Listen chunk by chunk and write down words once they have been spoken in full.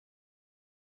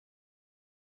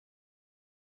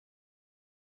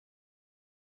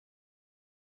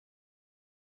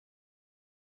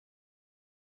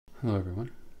Hello everyone.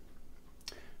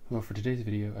 Well, for today's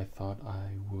video I thought I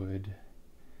would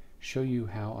show you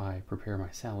how I prepare my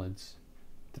salads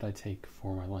that I take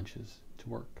for my lunches to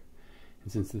work.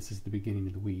 And since this is the beginning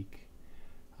of the week,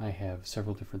 I have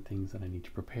several different things that I need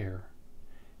to prepare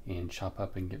and chop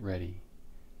up and get ready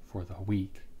for the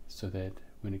week so that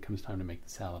when it comes time to make the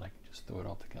salad I can just throw it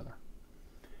all together.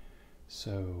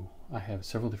 So I have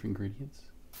several different ingredients.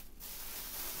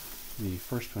 The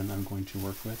first one I'm going to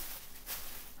work with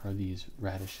are these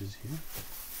radishes here.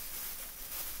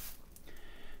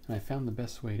 And I found the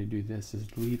best way to do this is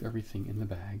to leave everything in the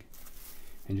bag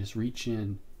and just reach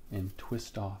in and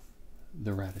twist off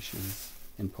the radishes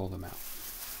and pull them out.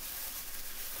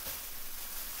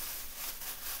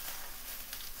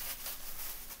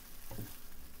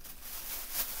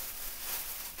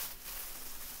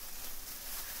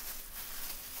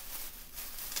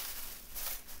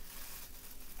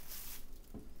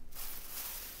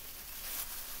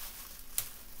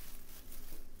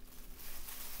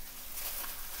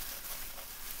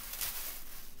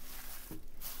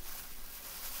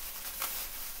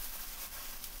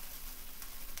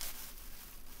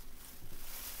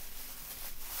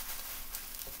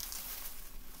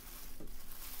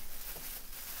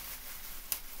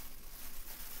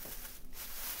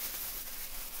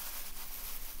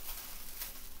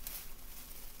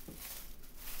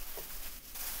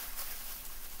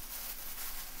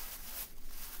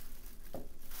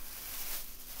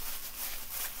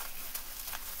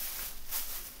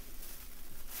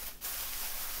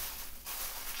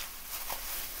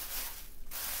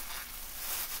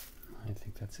 I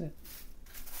think that's it.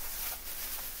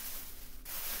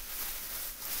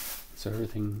 So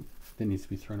everything that needs to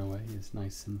be thrown away is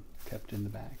nice and kept in the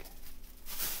bag.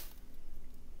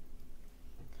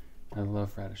 I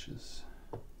love radishes,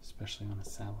 especially on a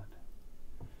salad.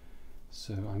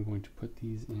 So I'm going to put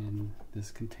these in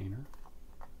this container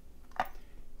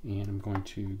and I'm going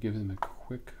to give them a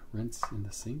quick rinse in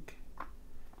the sink,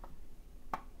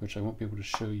 which I won't be able to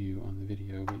show you on the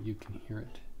video, but you can hear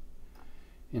it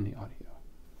in the audio.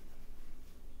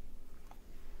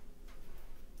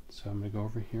 So I'm going to go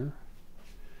over here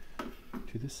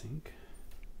to the sink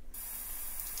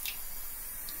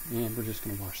and we're just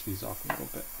going to wash these off a little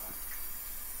bit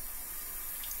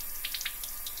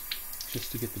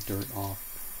just to get the dirt off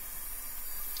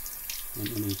and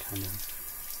any kind of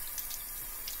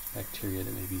bacteria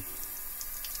that may be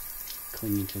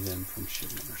clinging to them from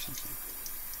shipment or something.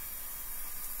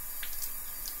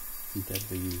 Dead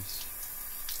leaves,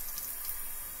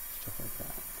 stuff like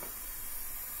that.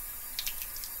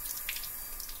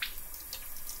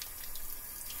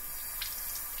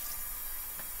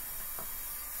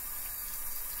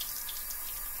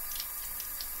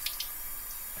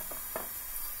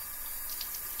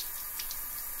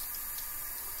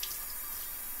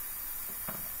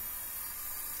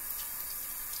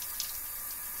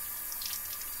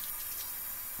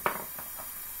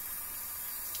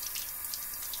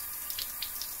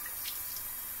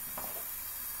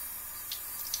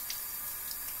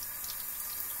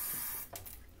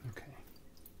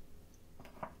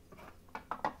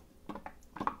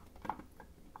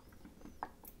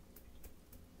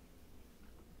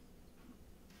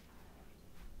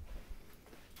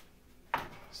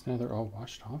 So now they're all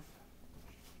washed off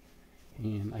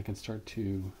and I can start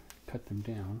to cut them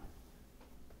down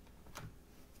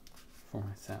for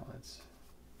my salads.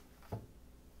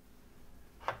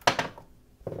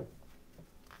 Dry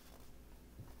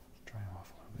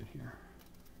off a little bit here.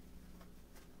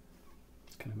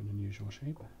 It's kind of an unusual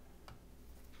shape.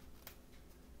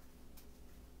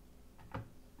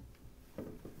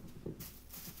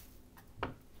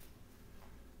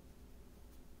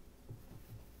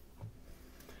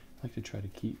 I like to try to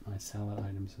keep my salad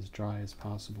items as dry as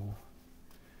possible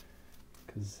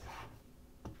because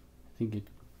I think it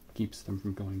keeps them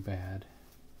from going bad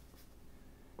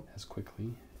as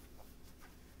quickly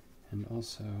and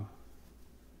also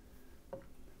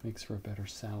makes for a better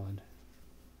salad.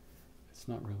 It's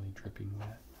not really dripping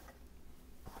wet.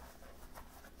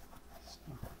 So,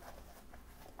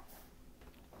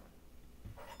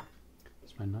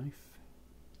 here's my knife.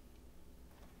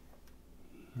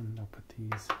 And I'll put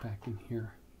these back in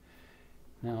here.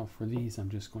 Now for these I'm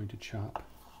just going to chop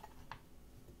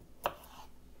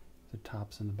the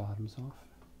tops and the bottoms off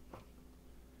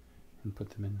and put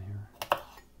them in there.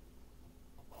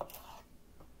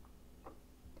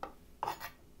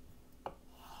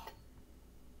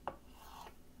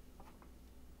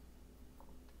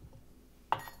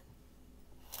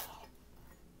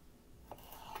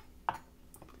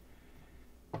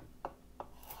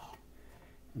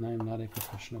 And I am not a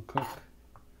professional cook,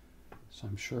 so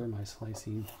I'm sure my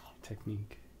slicing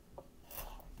technique.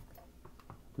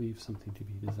 Leave something to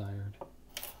be desired.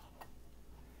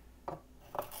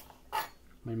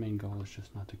 My main goal is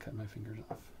just not to cut my fingers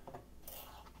off.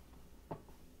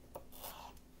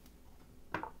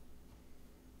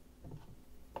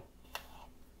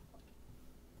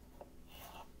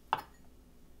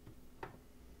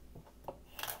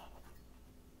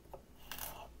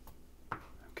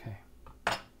 Okay.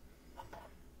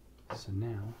 So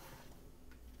now,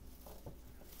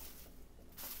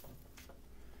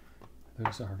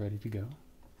 those are ready to go,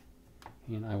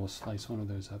 and I will slice one of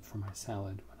those up for my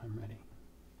salad when I'm ready.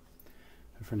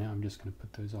 But for now, I'm just going to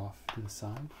put those off to the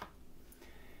side.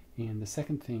 And the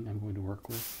second thing I'm going to work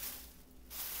with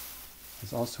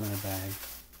is also in a bag,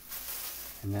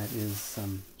 and that is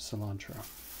some cilantro.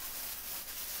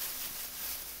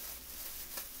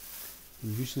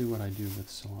 And usually what I do with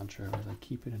cilantro is I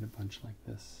keep it in a bunch like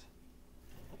this,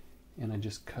 and I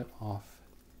just cut off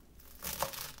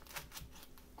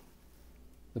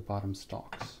the bottom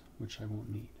stalks, which I won't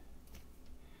need.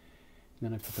 And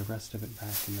then I put the rest of it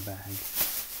back in the bag,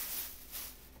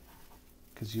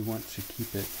 because you want to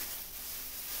keep it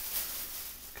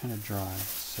kind of dry,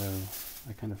 so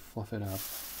I kind of fluff it up.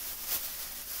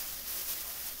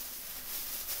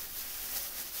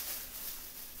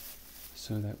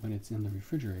 So that when it's in the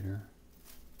refrigerator,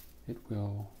 it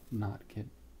will not get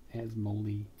as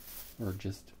moldy or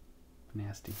just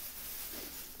nasty.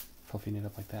 Fluffing it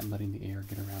up like that and letting the air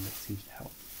get around it seems to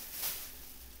help.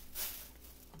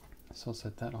 So I'll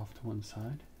set that off to one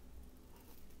side.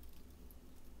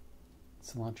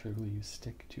 Cilantro leaves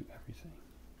stick to everything.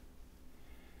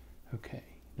 Okay,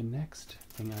 the next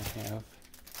thing I have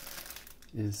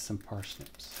is some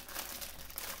parsnips.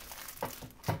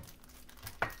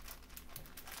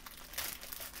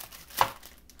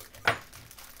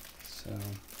 So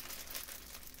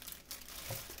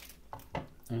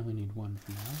I only need one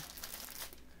for now.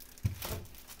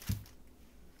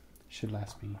 Should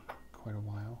last me quite a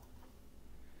while.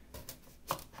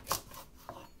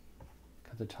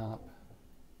 Cut the top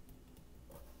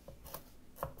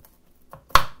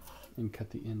and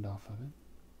cut the end off of it.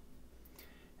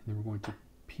 And then we're going to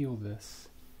peel this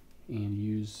and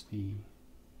use the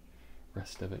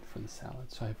rest of it for the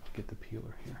salad. So I have to get the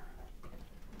peeler here.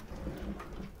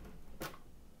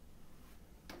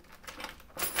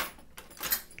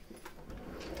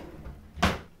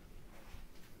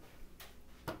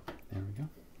 There we go.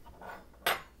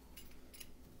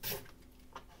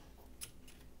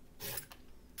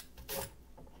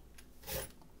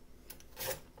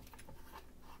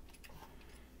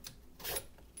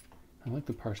 I like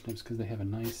the parsnips because they have a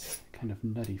nice kind of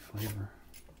nutty flavor.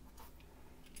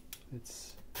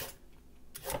 It's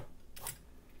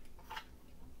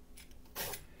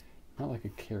not like a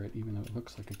carrot, even though it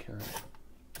looks like a carrot.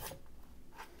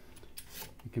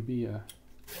 It can be a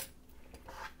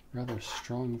rather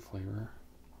strong flavor.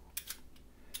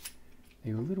 A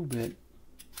little bit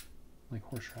like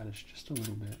horseradish, just a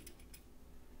little bit.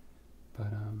 But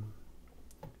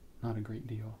not a great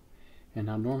deal. And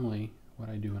now normally what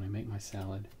I do when I make my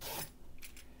salad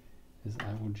is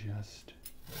I will just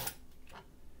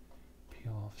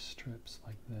peel off strips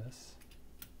like this.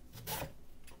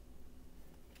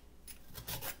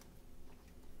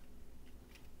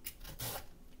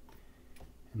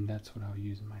 And that's what I'll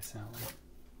use in my salad.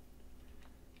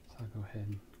 So I'll go ahead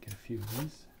and get a few of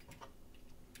these.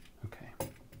 Okay.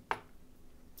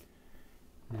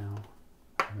 Now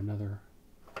I have another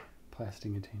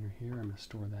plastic container here. I'm going to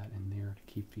store that in there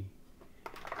to keep the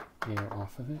air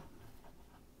off of it.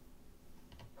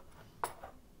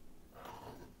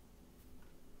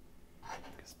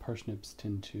 Because parsnips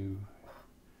tend to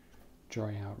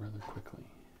dry out rather quickly,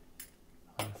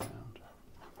 I've found.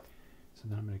 So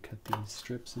then I'm going to cut these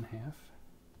strips in half.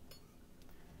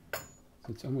 So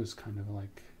it's almost kind of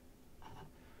like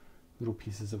little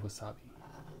pieces of wasabi.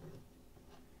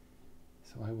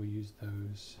 So I will use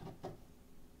those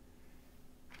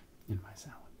in my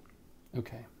salad.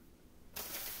 Okay.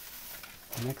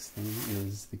 The next thing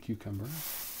is the cucumber.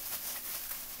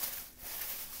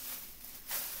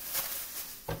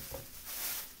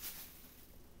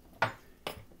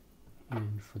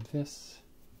 And for this,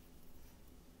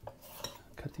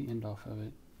 cut the end off of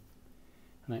it,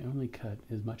 and I only cut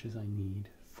as much as I need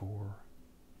for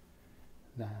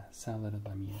the salad that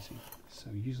I'm using. So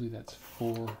usually that's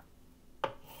 4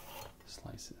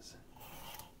 slices.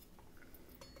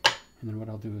 And then what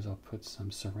I'll do is I'll put some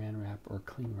saran wrap or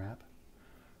cling wrap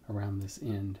around this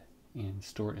end and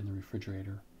store it in the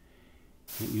refrigerator.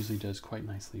 And it usually does quite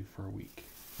nicely for a week.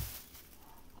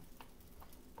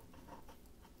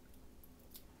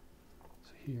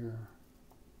 So here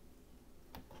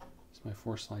It's my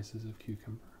 4 slices of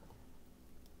cucumber.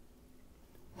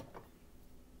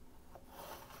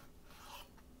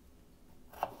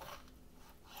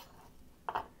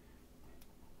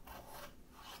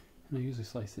 And I usually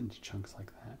slice it into chunks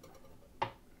like that.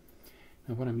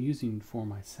 Now what I'm using for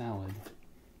my salad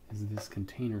is this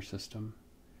container system.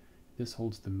 This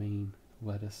holds the main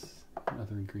lettuce and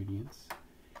other ingredients.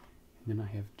 And then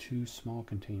I have 2 small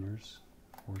containers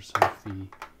for some of the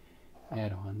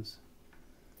add-ons.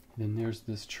 And then there's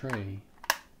this tray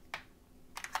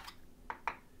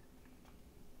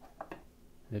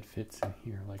that fits in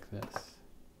here like this.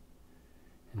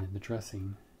 And then the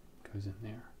dressing goes in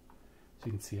there. So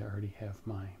you can see I already have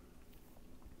my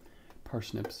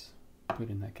parsnips put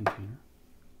in that container.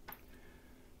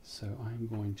 So I'm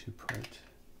going to put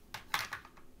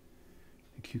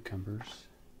the cucumbers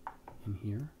in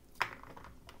here.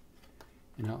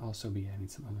 And I'll also be adding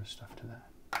some other stuff to that.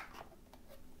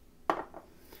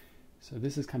 So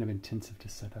this is kind of intensive to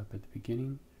set up at the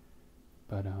beginning,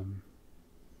 but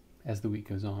as the week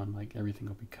goes on, like everything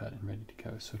will be cut and ready to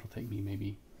go. So it'll take me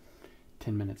maybe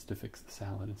 10 minutes to fix the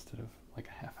salad instead of like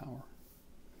a half hour.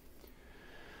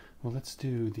 Well, let's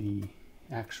do the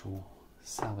actual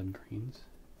salad greens.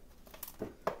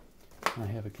 I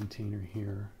have a container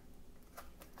here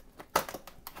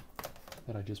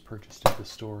that I just purchased at the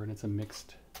store, and it's a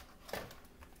mixed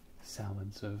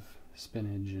salads of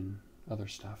spinach and other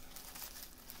stuff.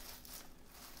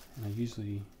 And I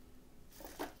usually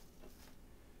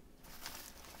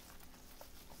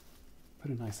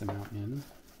put a nice amount in.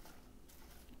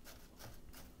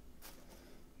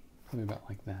 Probably about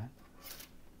like that.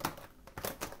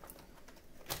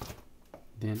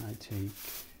 Then I take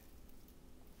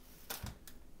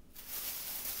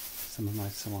some of my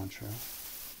cilantro,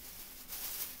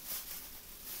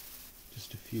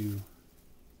 just a few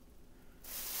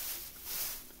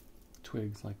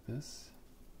twigs like this,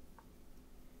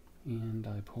 and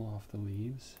I pull off the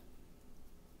leaves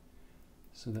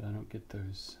so that I don't get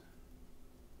those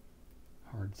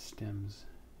hard stems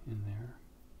in there.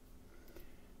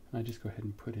 And I just go ahead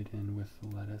and put it in with the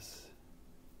lettuce.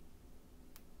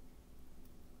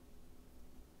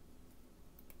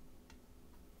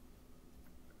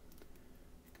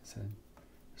 Like I said,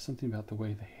 there's something about the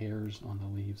way the hairs on the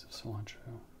leaves of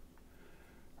cilantro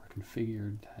are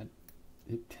configured that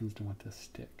it tends to want to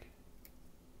stick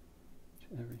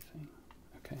to everything.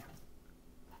 Okay.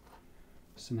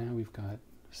 So now we've got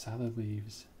salad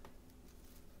leaves.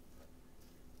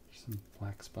 There's some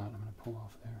black spot I'm going to pull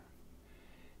off there.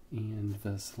 And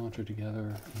the cilantro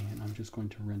together, and I'm just going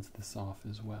to rinse this off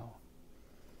as well.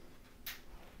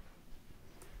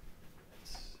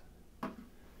 It's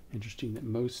interesting that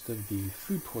most of the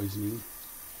food poisoning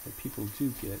that people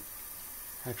do get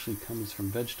actually comes from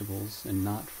vegetables and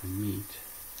not from meat.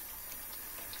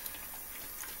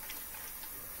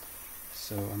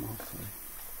 So I'm awfully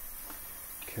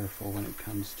careful when it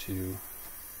comes to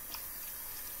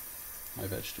my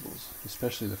vegetables,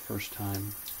 especially the first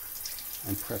time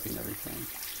I'm prepping everything,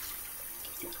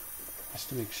 just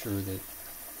to make sure that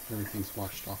everything's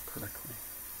washed off correctly.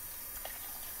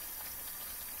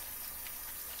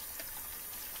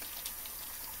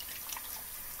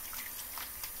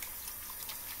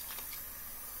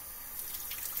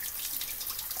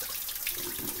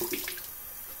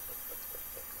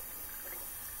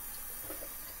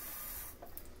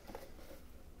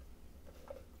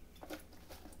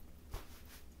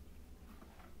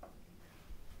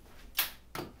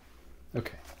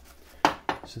 Okay,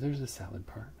 so there's the salad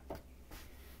part,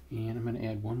 and I'm going to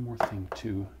add one more thing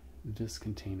to this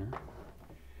container,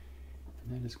 and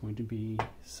that is going to be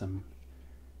some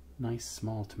nice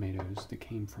small tomatoes that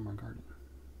came from our garden.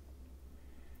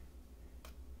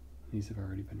 These have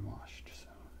already been washed, so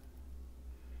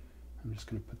I'm just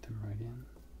going to put them right in.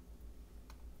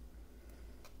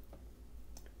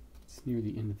 It's near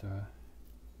the end of the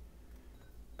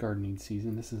gardening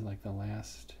season. This is like the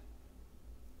last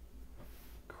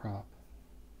crop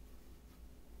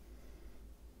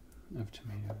of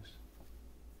tomatoes.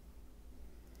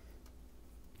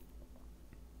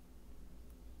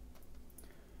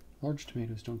 Large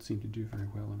tomatoes don't seem to do very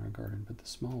well in our garden, but the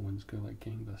small ones go like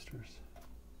gangbusters.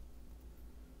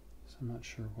 So I'm not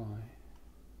sure why.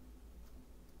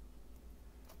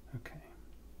 Okay.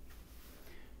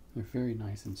 They're very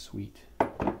nice and sweet.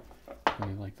 I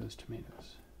really like those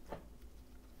tomatoes.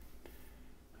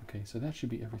 Okay, so that should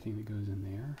be everything that goes in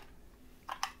there.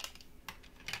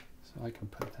 So I can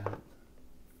put that,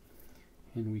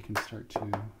 and we can start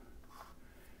to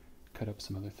cut up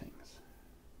some other things.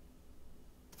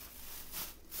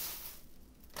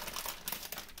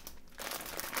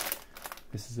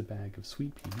 This is a bag of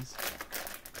sweet peas.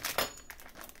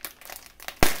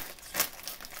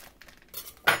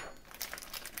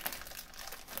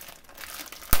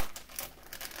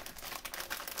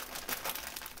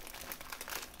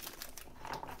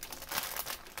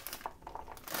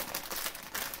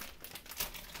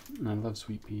 And I love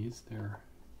sweet peas. They're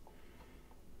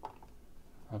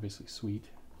obviously sweet,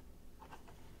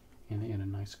 and they add a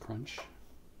nice crunch.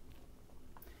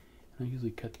 And I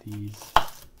usually cut these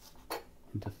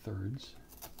into thirds,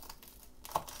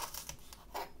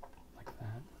 like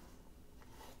that.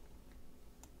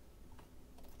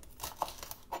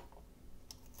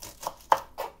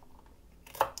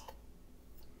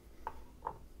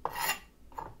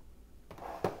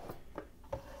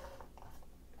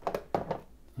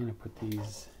 And I put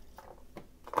these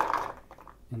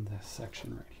in this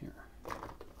section right here.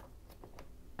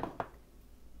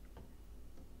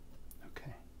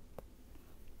 Okay.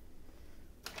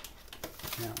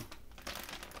 Now,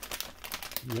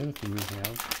 the other thing we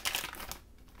have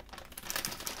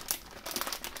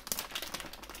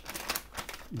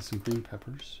is some green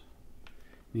peppers.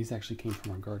 These actually came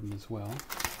from our garden as well.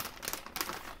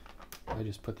 I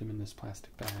just put them in this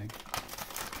plastic bag.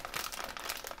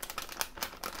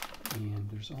 And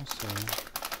there's also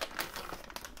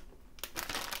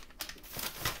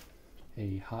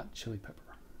a hot chili pepper.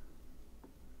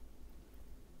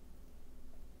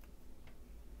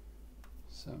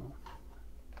 So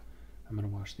I'm going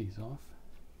to wash these off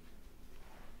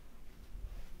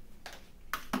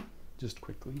just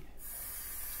quickly.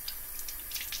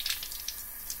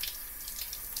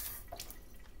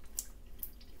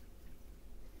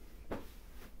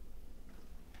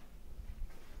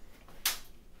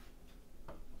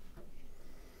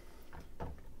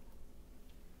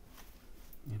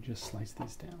 And just slice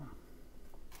these down.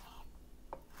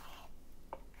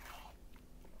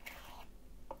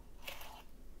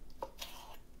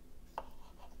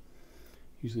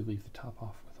 Usually leave the top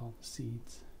off with all the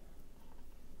seeds.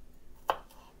 And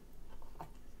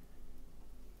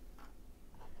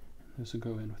those will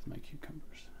go in with my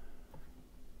cucumbers.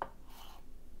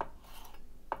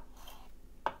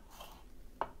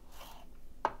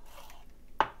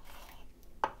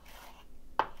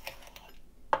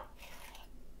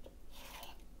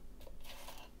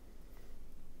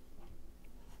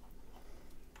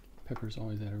 Peppers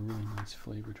always add a really nice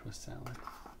flavor to a salad.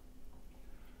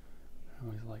 I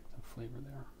always like the flavor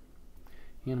there.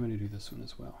 And I'm going to do this one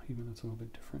as well, even though it's a little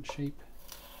bit different shape.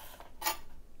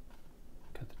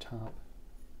 Cut the top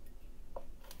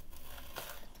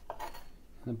and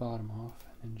the bottom off,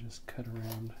 and then just cut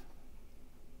around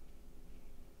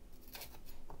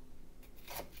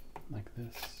like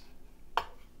this.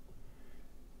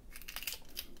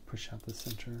 Push out the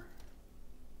center.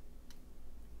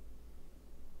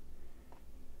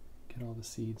 Get all the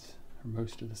seeds, or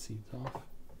most of the seeds, off.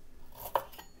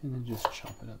 And then just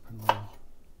chop it up in little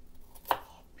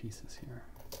pieces here.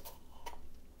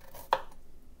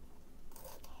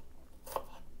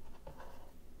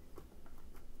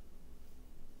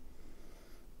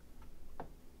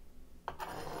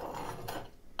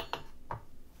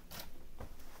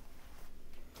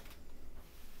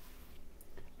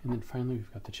 And then finally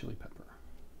we've got the chili pepper.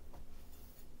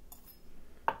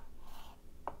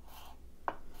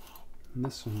 And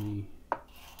this one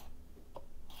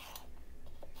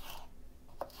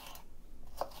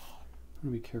I'm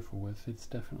going to be careful with. It's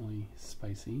definitely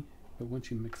spicy, but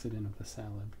once you mix it in with the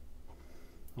salad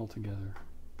all together,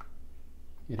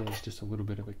 it adds just a little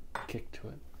bit of a kick to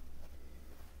it.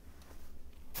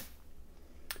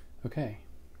 Okay,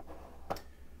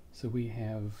 so we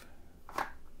have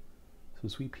some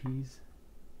sweet peas,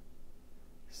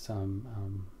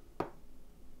 some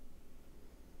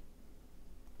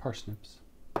parsnips,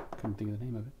 couldn't think of the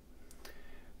name of it,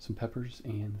 some peppers,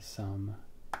 and some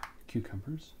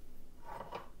cucumbers.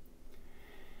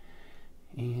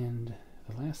 And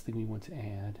the last thing we want to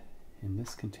add in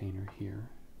this container here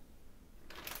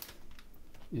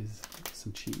is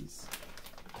some cheese.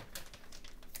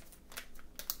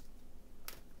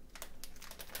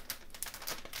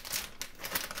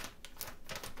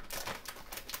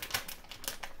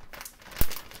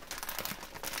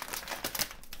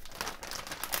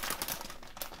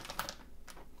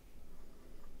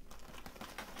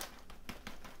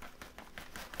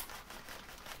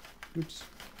 Oops.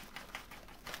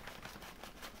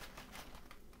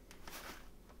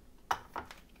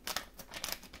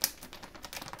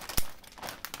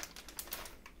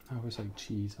 I always like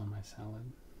cheese on my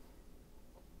salad.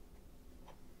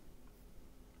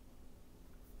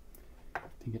 I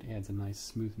think it adds a nice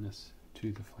smoothness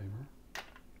to the flavor.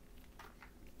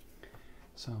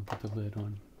 So I'll put the lid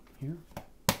on here,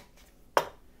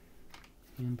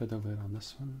 and put the lid on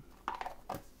this one.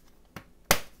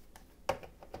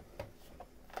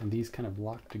 And these kind of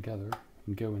lock together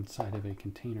and go inside of a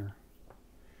container,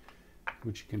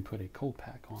 which you can put a cold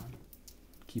pack on.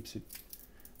 Keeps it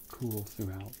cool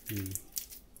throughout the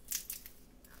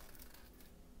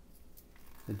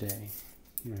the day.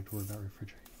 You don't have to worry about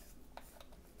refrigerating it.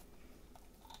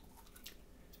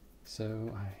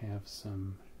 So I have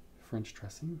some French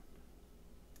dressing.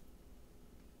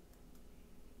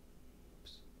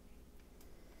 Oops.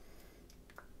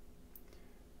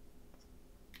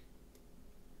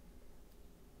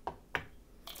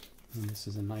 And this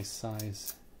is a nice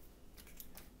size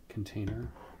container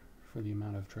for the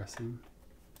amount of dressing.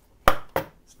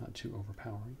 It's not too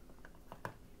overpowering.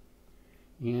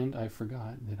 And I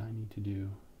forgot that I need to do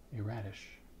a radish.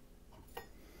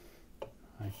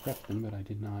 I prepped them, but I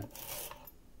did not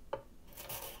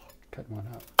cut one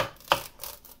up.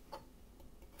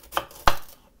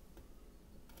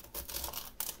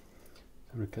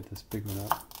 I'm going to cut this big one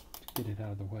up to get it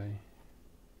out of the way.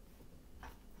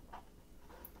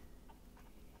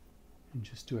 And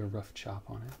just do a rough chop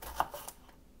on it.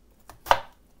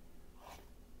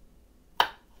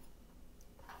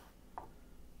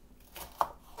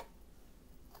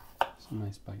 Some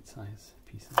nice bite-sized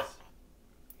pieces.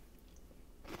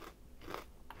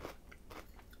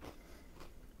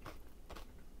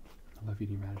 I love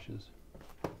eating radishes.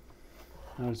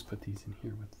 I'll just put these in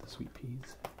here with the sweet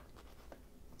peas.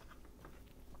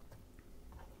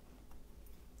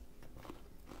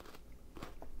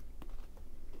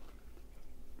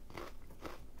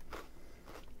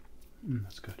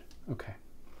 That's good. Okay.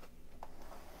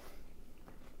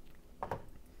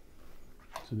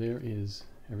 So there is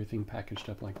everything packaged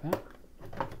up like that.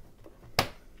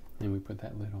 And we put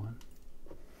that lid on.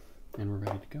 And we're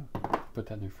ready to go. Put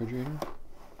that in the refrigerator.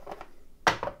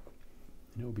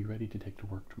 And it will be ready to take to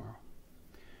work tomorrow.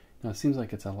 Now it seems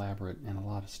like it's elaborate and a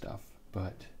lot of stuff,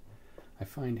 but I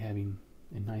find having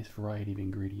a nice variety of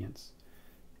ingredients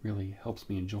really helps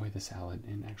me enjoy the salad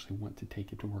and actually want to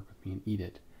take it to work with me and eat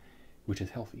it, which is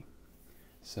healthy.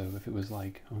 So if it was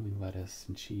like only lettuce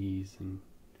and cheese and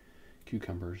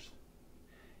cucumbers,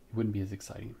 it wouldn't be as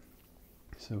exciting.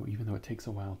 So even though it takes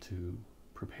a while to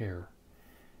prepare,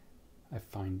 I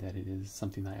find that it is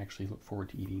something that I actually look forward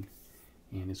to eating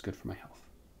and is good for my health.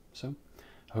 So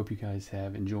I hope you guys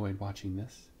have enjoyed watching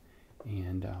this,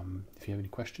 and if you have any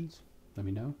questions, let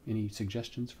me know. Any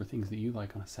suggestions for things that you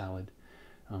like on a salad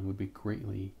would be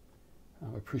greatly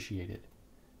appreciated.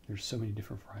 There's so many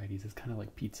different varieties. It's kind of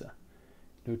like pizza.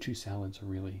 No two salads are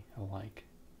really alike.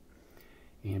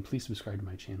 And please subscribe to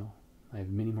my channel. I have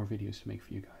many more videos to make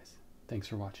for you guys. Thanks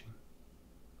for watching.